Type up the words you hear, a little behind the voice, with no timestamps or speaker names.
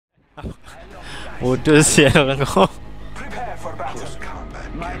Bodoh sial orang kau.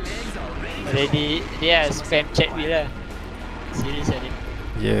 Dia spam chat Bila. Serius lah dia.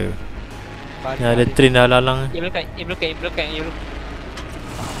 Ya. Ni ada train dah lalang. Dia belakang.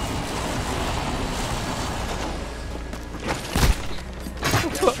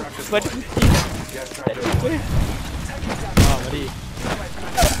 Mari.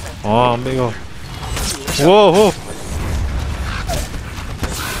 Oh, ambil kau. Wow.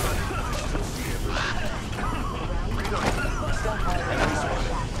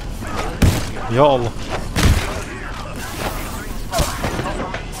 Ya Allah.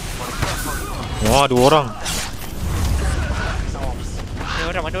 Wah, dua orang.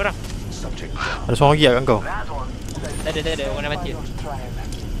 Mana orang? Ada seorang lagi kat kau? Tak ada, orang dah mati.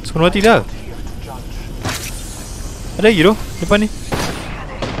 Semua mati dah. Ada lagi tu, depan ni.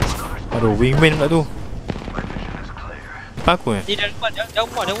 Aduh, wingman pula tu. Depan aku Dia dah luar,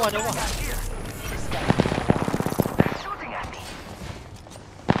 dah rumah.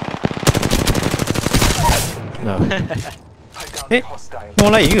 Nah.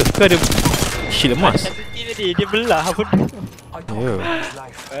 Orang lain ke? Ke ada shield emas? Dia belah pun. Ya.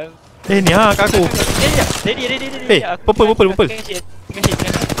 Ni kat aku. Dia. Purple.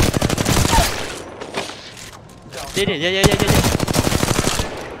 Dia.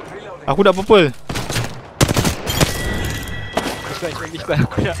 Aku dah purple.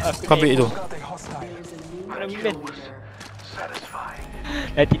 Aku ambil itu.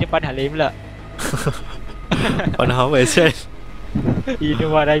 Nanti dia panah lain pula. Panah apa Sel? Ini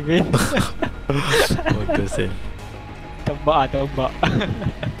what I mean. Bodoh Sel. Tembak.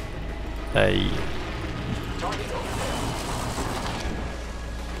 Hai.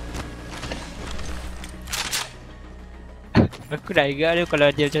 Aku nak ingat dia kalau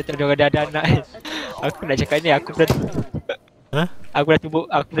dia macam tu dia ada anak kan. Aku nak cakap ni aku dah Aku dah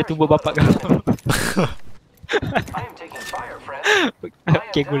tumbuk bapak kau.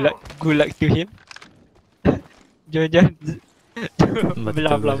 Okay, good luck to him. Jangan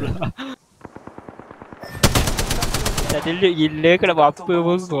belah. Tak ada loot gila, kau nak buat apa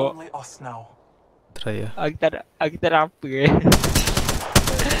pun kau. Try lah. Aku tak ada apa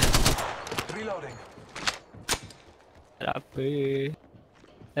Tak ada apa.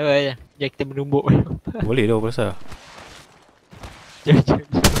 Tak apa je, jom kita menumbuk. Boleh dah pasal. Jom.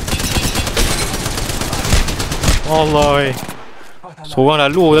 Allah. Seorang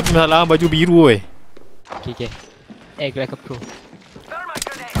lalu tapi masalah baju biru weh. Okay. Egg like a pro.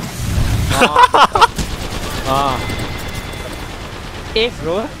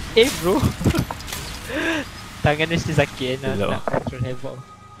 Bro. Tangan mesti sakit nak control havoc.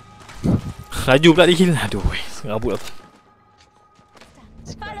 Laju pula dia kill. Aduh weh, serabut aku.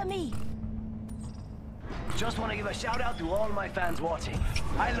 Follow me. Just want to give a shout out to all my fans watching.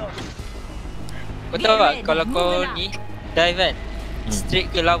 I love you. Kau tahu tak kalau kau ni dive kan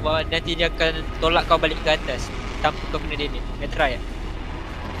straight ke lava, nanti dia akan tolak kau balik ke atas tanpa kau kena damage. Kau try tak?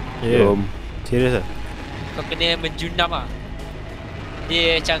 Ya. Serius lah. Kau kena menjunam lah.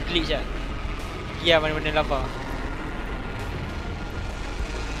 Dia macam glitch lah. Pergi lah mana-mana lava.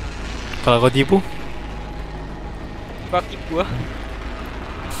 Kalau kau tipu? Kau tipu lah.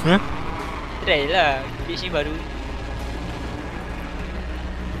 Try lah. Glitch ni baru.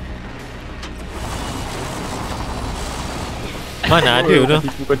 Mana ada tu?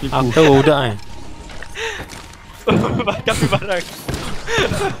 Aku tahu budak kan. Tapi barang.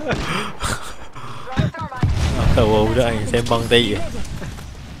 Aku tahu budak kan. Sembang tai je.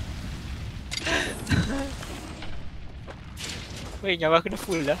 Weh, nyawa aku dah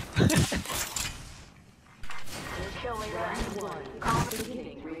full dah.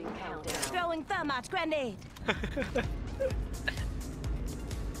 Throwing thermite grenade.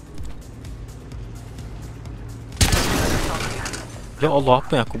 Ya Allah,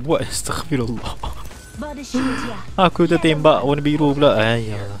 apa yang aku buat? Astaghfirullah. Body shield ya. Aku tertembak warna biru pula.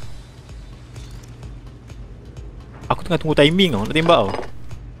 Ayah. Aku tengah tunggu timing tau nak tembak tau.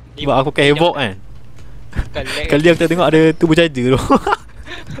 Sebab aku pakai havoc kan. Kali aku tak tengok ada turbo charger tu.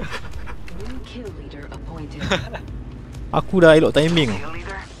 Aku dah elok timing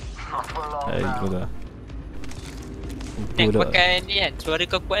tau. Itu dah. Nek pakai ni kan, suara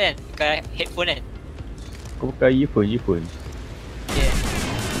kau kuat kan? Pakai headphone kan? Kau pakai earphone.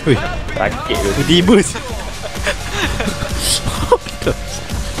 Yeah. Weh, Sakit tu. tiba-tiba sih.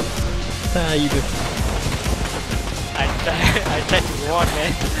 Tai tu. I try to warn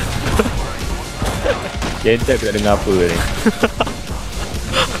man. Gentle aku tak dengar apa ni.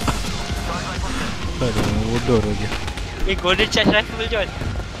 Aduh, bodoh lagi. Golden charge rifle John.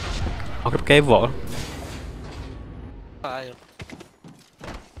 Aku pakai havoc.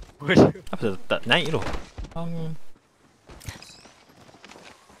 Apa tak naik tu?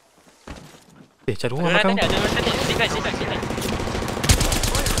 Cari rumah belakang. Ada orang tadi. Sini.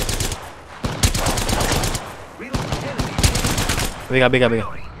 Bega. Zidane.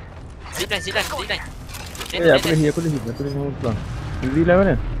 Ya, aku dah pulang. Bila lah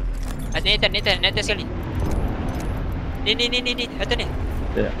mana? Atas sekali. Ni. Atas ni.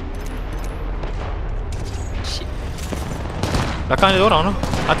 Ya. Shit. Belakang ada orang tu.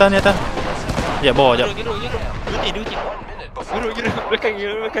 Atas ni. Ya, bawah jap. Giro. Giro. Belakang.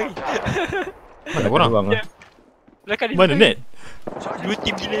 Mana orang? Belakang ni. Mana net? Dua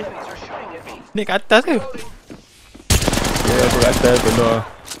tim gila. Net kat atas ke? Ya, aku kat atas penuh.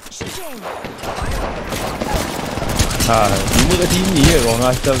 Ini kat sini je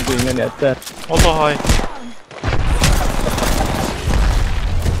orang asal tu dengan di atas. Allah hai.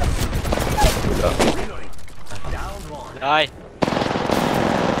 Hai.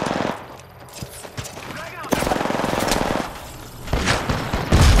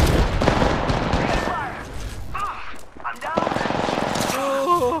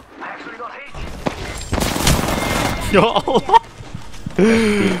 Ya Allah.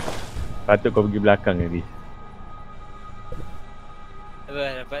 Patut kau pergi belakang tadi.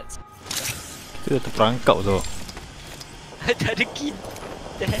 Dapat. Kita dah terperangkap tu. Tak ada kill.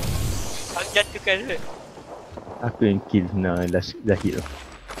 Aku jatuhkan tu. Aku yang kill sebenarnya Zahid tu.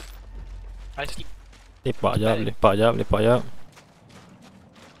 Asik. Lepak jap. Ni pening.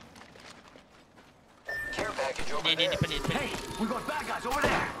 Hey, we got bad guys over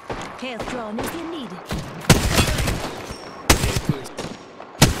there. Health drone if you need it.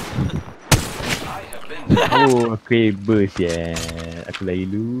 Oh, Kraber siap. Aku lari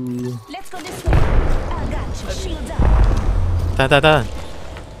dulu. Let's go this way. I got you. Shield up. Tahan.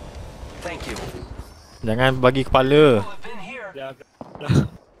 Thank you. Jangan bagi kepala. I've been here.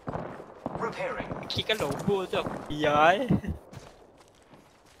 Repairing. Kira lobo tu aku biar.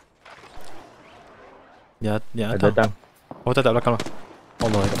 Ya, Datang. Oh tak belakang lah.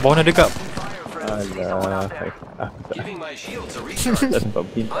 Allah, bawah nak dekat. Alah. Giving my shields a recharge. Tak sempat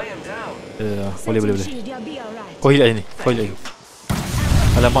begini. I am down. Boleh. Shield, you'll be alright. Kau hilang sini.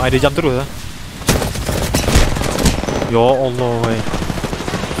 Alamak, ada jam terus lah. Ya Allah weh.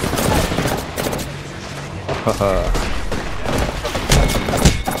 Haha.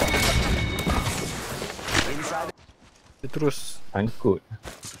 Dia terus Angkut.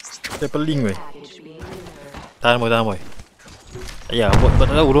 dia peling weh. Tahan boy. Ya, buat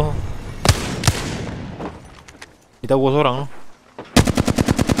tak tahu tu. Kita tahu seorang tu.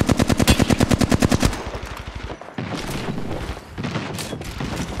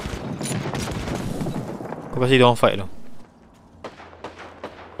 Kau kasi dia orang fight tu.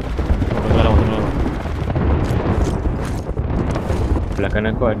 Tengah.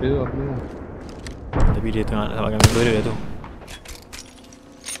 Belakang aku ada apa? Tapi dia tengah nak makan member dia tu.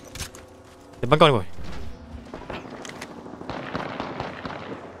 Depan kau ni boy.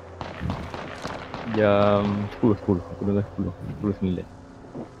 Jam 10. Aku dengar 10:09.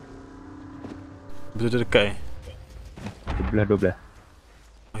 Betul-betul dekat 11:12.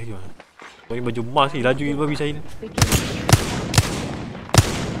 Ayo. Kau ni baju emas ni, laju gila babi Syahil.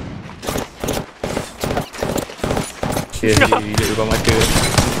 Dia hidup depan mata.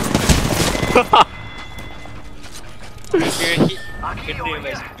 Kena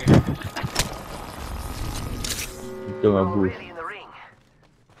guys. Itu mabus. Already in the ring.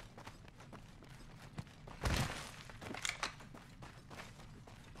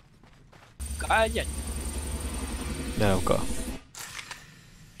 Kayan. Dah buka.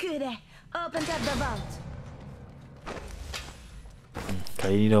 Good. Open up the vault.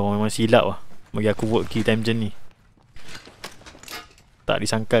 Kali ni dah orang memang silap lah bagi aku vote key time macam ni. Tak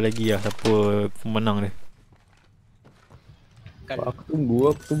disangka lagi lah siapa pemenang dia. Aku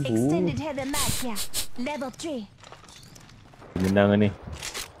tunggu. Extended header mag here. Level 3. Menang ni.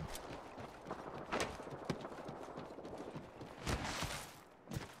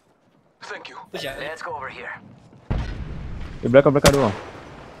 Thank you. Push out. Let's go over here. Belakang tu orang.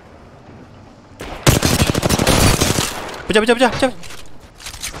 Pecah.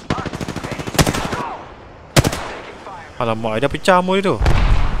 Alamak, dia pecah semua dia tu.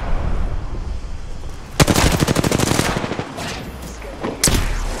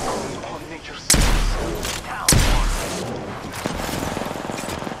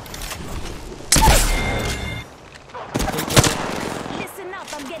 Listen up,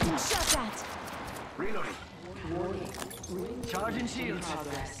 I'm getting shot at. Reloading. Charging shields.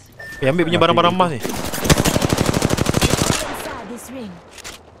 Ambil punya barang-barang emas ni. Inside this ring.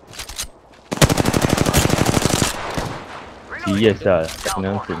 Yes lah, tak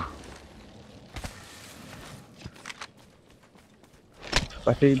kena langsung.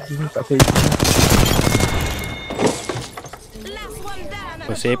 Pasal Last one down.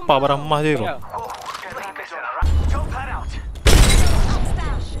 Kau sepak barang emas dia tu. Ya. Jump that out.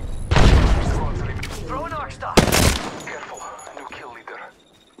 Upstairs. Throw an arc star. Careful, new kill leader.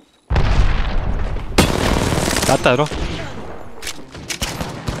 Kat atas tu.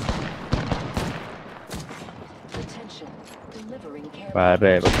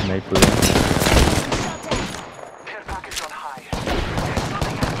 Barat pakai sniper. Care package on high.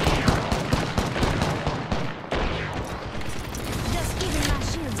 Just giving my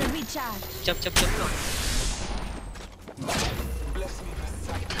shields a recharge. Jump.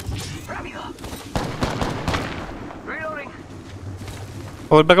 Reloading.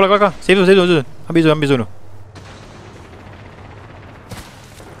 Oh, belakang. Save tu. Habis zone tu.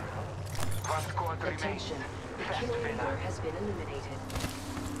 One squad remains.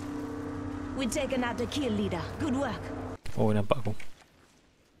 We taken out the kill leader. Good work. Oh, nampak aku.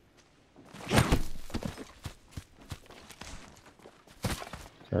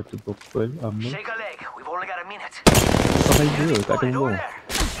 Satu purple armor. Shake a leg. We've only got a minute. Pakai dua kat Over tembong. there.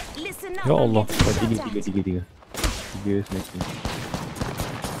 Listen up. Ya Allah. Kau tiga. Tiga sniper.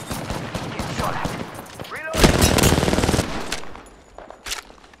 Get shot at. Reloading.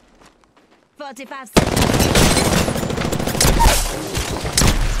 45 seconds.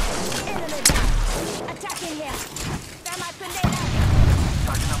 Enemy down. Attacking here. Thermite grenade out.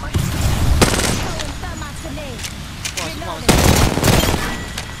 Touching on my Throwing thermite grenade. Reloading.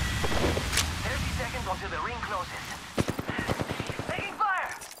 30 seconds until the ring closes. Taking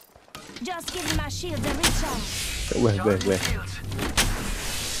fire. Just giving my shields a recharge. Kat west. Shields.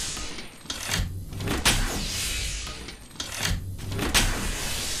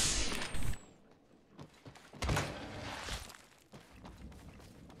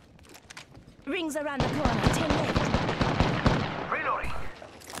 Rings around the corner. 10 left. Reloading.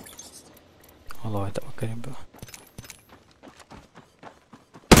 Allah, tak pakai nampak.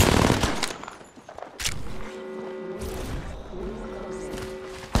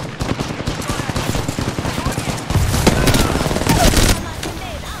 Thermite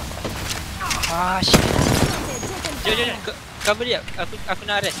grenade out. Ah shit. Taken Jom. Cover dia. Aku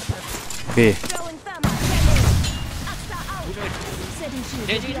nak arrest. Okay. Throwing thermite grenade. Asta out. Setting shield.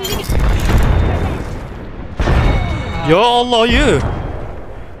 Dia. Ya Allah, ya.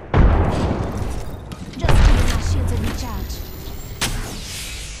 Just giving my shields a recharge.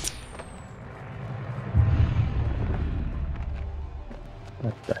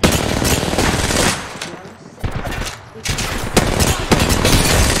 Atas.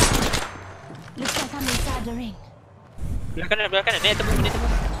 Looks like I'm inside the ring. Belah kanan. Ni tembus.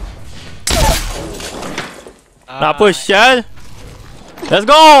 Nak apa, Syal? Let's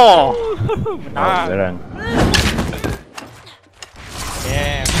go! Ah, sekarang.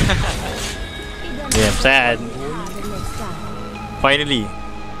 Yeah. Damn, sad. Finally.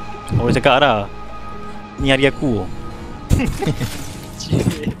 Orang cakap dah. Ni hari aku.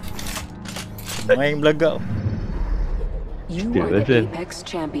 Main belagak. You Yeah, are that's the it. Apex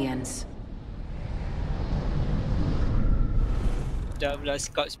champions. Dah belah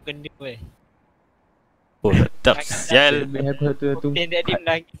scout benda weh. Oh, tetap Syal. Lebih aku satu. Dia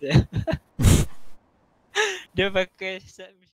menangis. Dia pakai